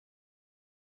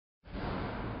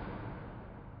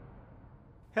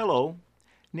Hello,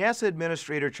 NASA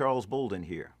Administrator Charles Bouldin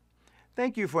here.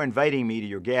 Thank you for inviting me to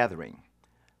your gathering.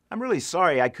 I'm really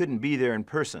sorry I couldn't be there in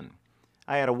person.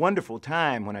 I had a wonderful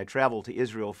time when I traveled to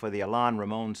Israel for the Alain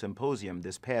Ramon Symposium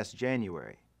this past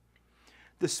January.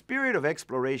 The spirit of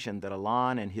exploration that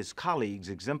Alain and his colleagues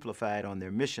exemplified on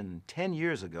their mission 10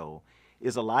 years ago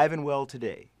is alive and well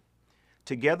today.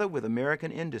 Together with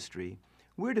American industry,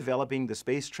 we're developing the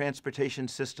space transportation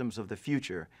systems of the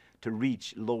future to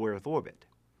reach low Earth orbit.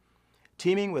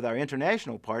 Teaming with our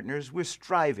international partners, we're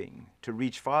striving to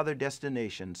reach farther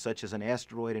destinations such as an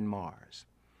asteroid in Mars.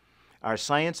 Our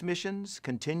science missions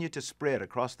continue to spread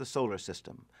across the solar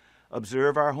system,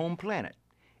 observe our home planet,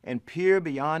 and peer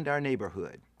beyond our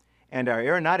neighborhood. And our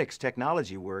aeronautics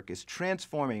technology work is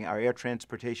transforming our air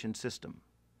transportation system.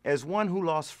 As one who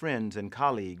lost friends and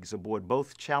colleagues aboard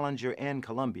both Challenger and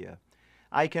Columbia,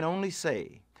 I can only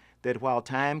say that while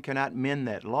time cannot mend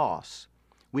that loss,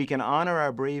 we can honor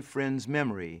our brave friends'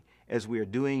 memory as we are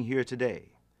doing here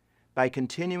today by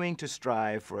continuing to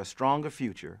strive for a stronger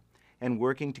future and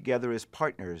working together as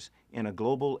partners in a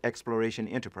global exploration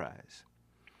enterprise.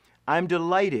 I'm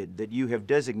delighted that you have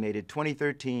designated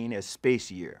 2013 as Space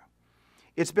Year.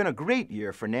 It's been a great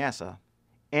year for NASA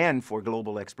and for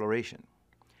global exploration.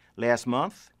 Last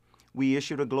month, we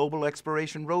issued a global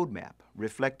exploration roadmap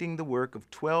reflecting the work of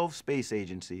 12 space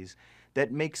agencies that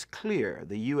makes clear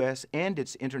the U.S. and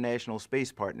its international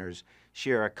space partners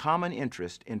share a common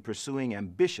interest in pursuing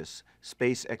ambitious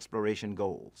space exploration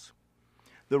goals.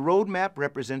 The roadmap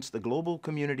represents the global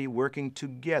community working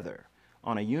together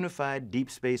on a unified deep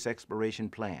space exploration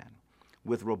plan,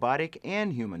 with robotic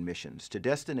and human missions to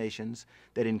destinations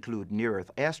that include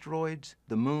near-Earth asteroids,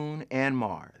 the Moon, and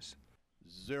Mars.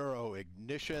 Zero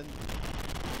ignition.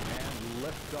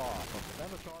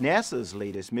 NASA's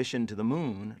latest mission to the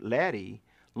Moon, LADEE,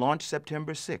 launched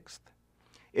September 6th.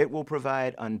 It will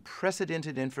provide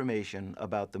unprecedented information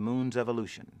about the Moon's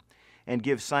evolution and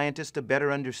give scientists a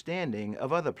better understanding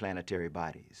of other planetary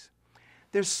bodies.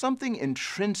 There's something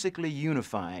intrinsically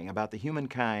unifying about the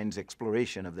humankind's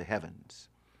exploration of the heavens.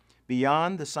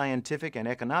 Beyond the scientific and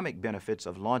economic benefits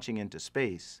of launching into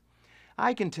space,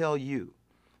 I can tell you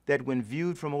that when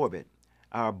viewed from orbit,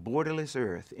 our borderless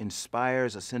Earth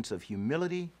inspires a sense of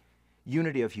humility,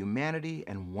 unity of humanity,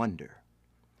 and wonder.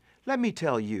 Let me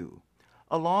tell you,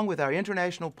 along with our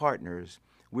international partners,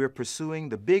 we're pursuing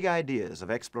the big ideas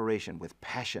of exploration with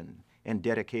passion and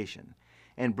dedication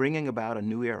and bringing about a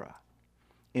new era.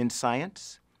 In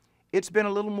science, it's been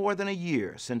a little more than a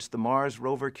year since the Mars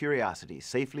rover Curiosity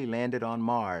safely landed on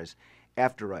Mars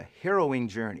after a harrowing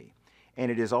journey,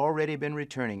 and it has already been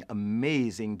returning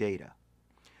amazing data.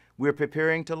 We're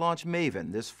preparing to launch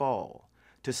MAVEN this fall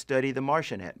to study the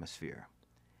Martian atmosphere.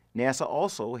 NASA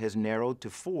also has narrowed to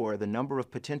 4 the number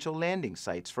of potential landing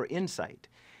sites for InSight,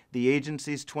 the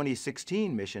agency's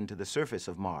 2016 mission to the surface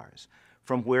of Mars,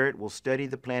 from where it will study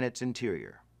the planet's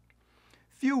interior.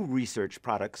 Few research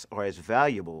products are as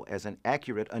valuable as an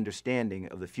accurate understanding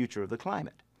of the future of the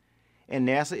climate, and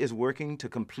NASA is working to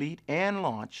complete and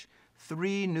launch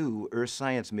 3 new Earth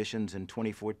science missions in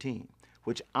 2014,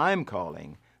 which I'm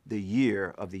calling the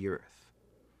Year of the Earth.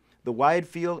 The Wide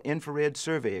Field Infrared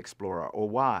Survey Explorer, or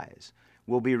WISE,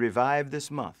 will be revived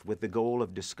this month with the goal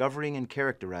of discovering and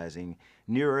characterizing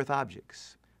near-Earth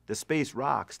objects, the space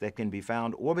rocks that can be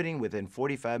found orbiting within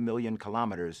 45 million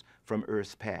kilometers from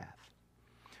Earth's path.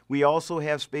 We also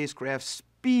have spacecraft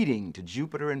speeding to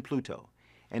Jupiter and Pluto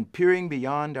and peering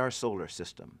beyond our solar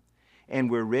system, and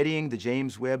we're readying the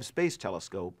James Webb Space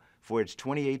Telescope for its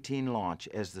 2018 launch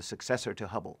as the successor to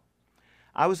Hubble.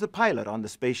 I was the pilot on the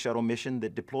Space Shuttle mission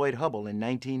that deployed Hubble in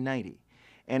 1990,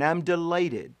 and I'm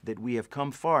delighted that we have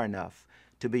come far enough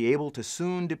to be able to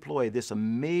soon deploy this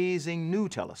amazing new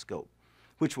telescope,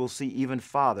 which will see even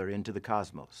farther into the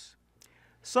cosmos.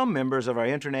 Some members of our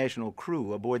international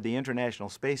crew aboard the International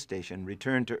Space Station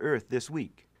returned to Earth this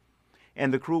week,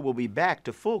 and the crew will be back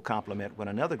to full complement when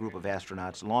another group of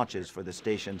astronauts launches for the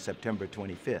station September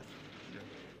 25th.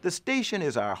 The station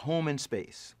is our home in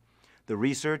space. The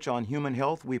research on human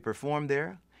health we perform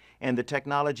there and the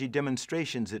technology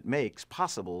demonstrations it makes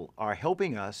possible are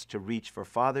helping us to reach for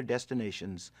farther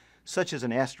destinations such as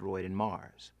an asteroid in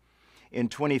Mars. In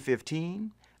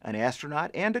 2015, an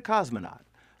astronaut and a cosmonaut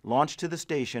launched to the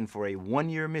station for a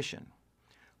 1-year mission.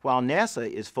 While NASA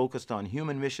is focused on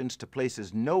human missions to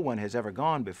places no one has ever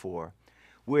gone before,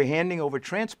 we're handing over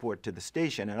transport to the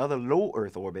station and other low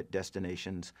Earth orbit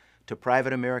destinations to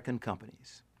private American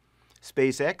companies.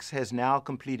 SpaceX has now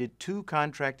completed 2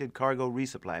 contracted cargo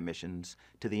resupply missions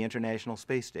to the International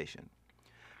Space Station.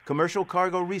 Commercial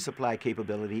cargo resupply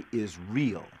capability is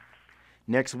real.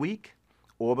 Next week,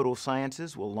 Orbital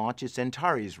Sciences will launch its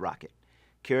Antares rocket,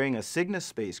 carrying a Cygnus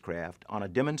spacecraft on a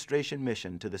demonstration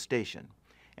mission to the station.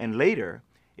 And later,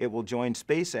 it will join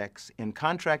SpaceX in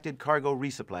contracted cargo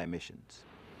resupply missions.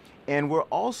 And we're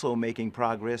also making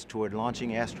progress toward launching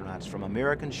astronauts from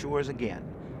American shores again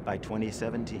by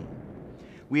 2017.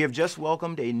 We have just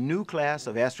welcomed a new class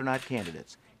of astronaut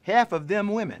candidates, half of them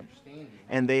women,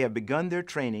 and they have begun their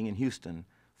training in Houston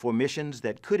for missions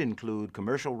that could include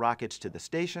commercial rockets to the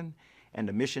station and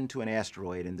a mission to an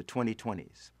asteroid in the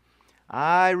 2020s.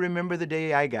 I remember the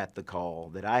day I got the call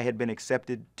that I had been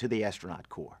accepted to the astronaut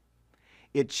corps.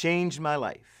 It changed my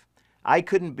life. I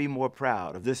couldn't be more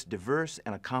proud of this diverse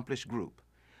and accomplished group,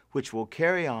 which will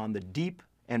carry on the deep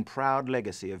and proud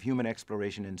legacy of human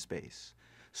exploration in space,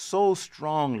 so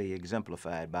strongly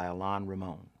exemplified by Alain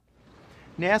Ramon.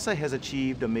 NASA has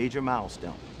achieved a major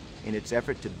milestone in its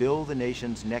effort to build the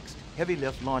nation's next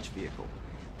heavy-lift launch vehicle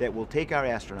that will take our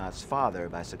astronauts farther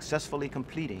by successfully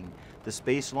completing the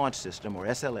Space Launch System, or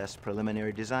SLS,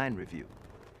 preliminary design review.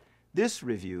 This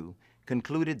review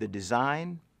concluded the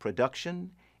design,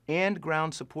 production, and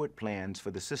ground support plans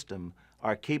for the system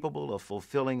are capable of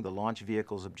fulfilling the launch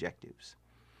vehicle's objectives.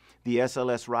 The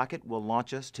SLS rocket will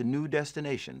launch us to new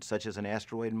destinations, such as an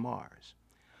asteroid Mars.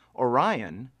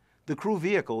 Orion, the crew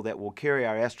vehicle that will carry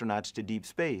our astronauts to deep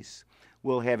space,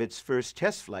 will have its first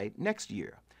test flight next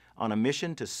year on a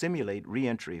mission to simulate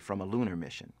re-entry from a lunar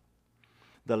mission.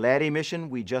 The LADEE mission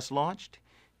we just launched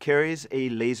carries a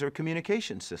laser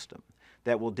communication system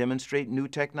that will demonstrate new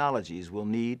technologies we'll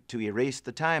need to erase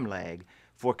the time lag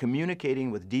for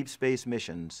communicating with deep space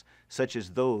missions such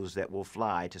as those that will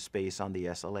fly to space on the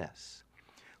SLS.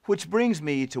 Which brings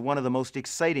me to one of the most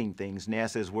exciting things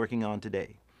NASA is working on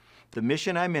today, the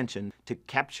mission I mentioned to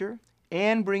capture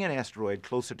and bring an asteroid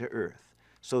closer to Earth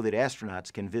so that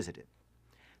astronauts can visit it.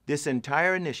 This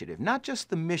entire initiative, not just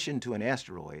the mission to an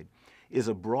asteroid, is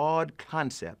a broad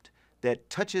concept that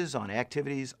touches on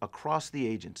activities across the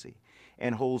agency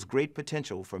and holds great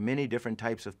potential for many different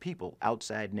types of people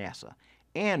outside NASA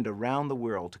and around the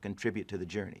world to contribute to the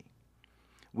journey.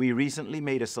 We recently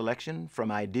made a selection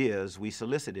from ideas we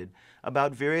solicited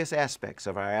about various aspects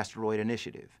of our asteroid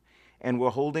initiative, and we're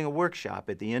holding a workshop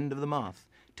at the end of the month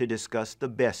to discuss the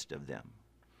best of them.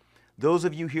 Those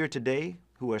of you here today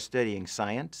who are studying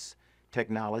science,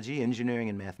 technology, engineering,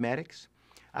 and mathematics,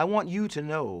 I want you to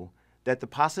know that the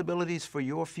possibilities for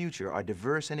your future are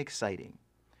diverse and exciting.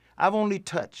 I've only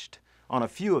touched on a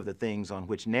few of the things on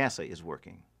which NASA is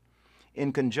working.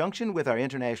 In conjunction with our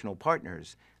international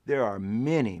partners, there are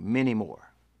many, many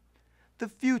more. The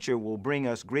future will bring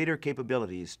us greater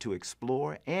capabilities to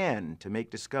explore and to make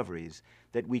discoveries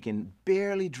that we can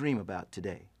barely dream about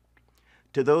today.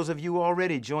 To those of you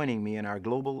already joining me in our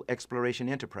global exploration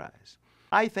enterprise,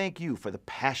 I thank you for the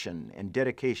passion and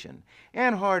dedication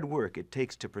and hard work it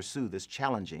takes to pursue this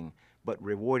challenging but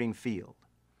rewarding field.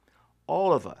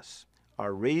 All of us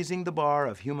are raising the bar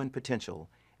of human potential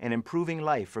and improving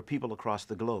life for people across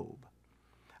the globe.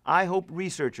 I hope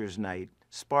Researchers' Night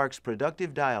sparks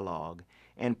productive dialogue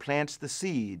and plants the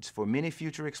seeds for many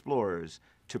future explorers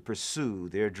to pursue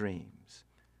their dreams.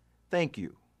 Thank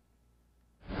you.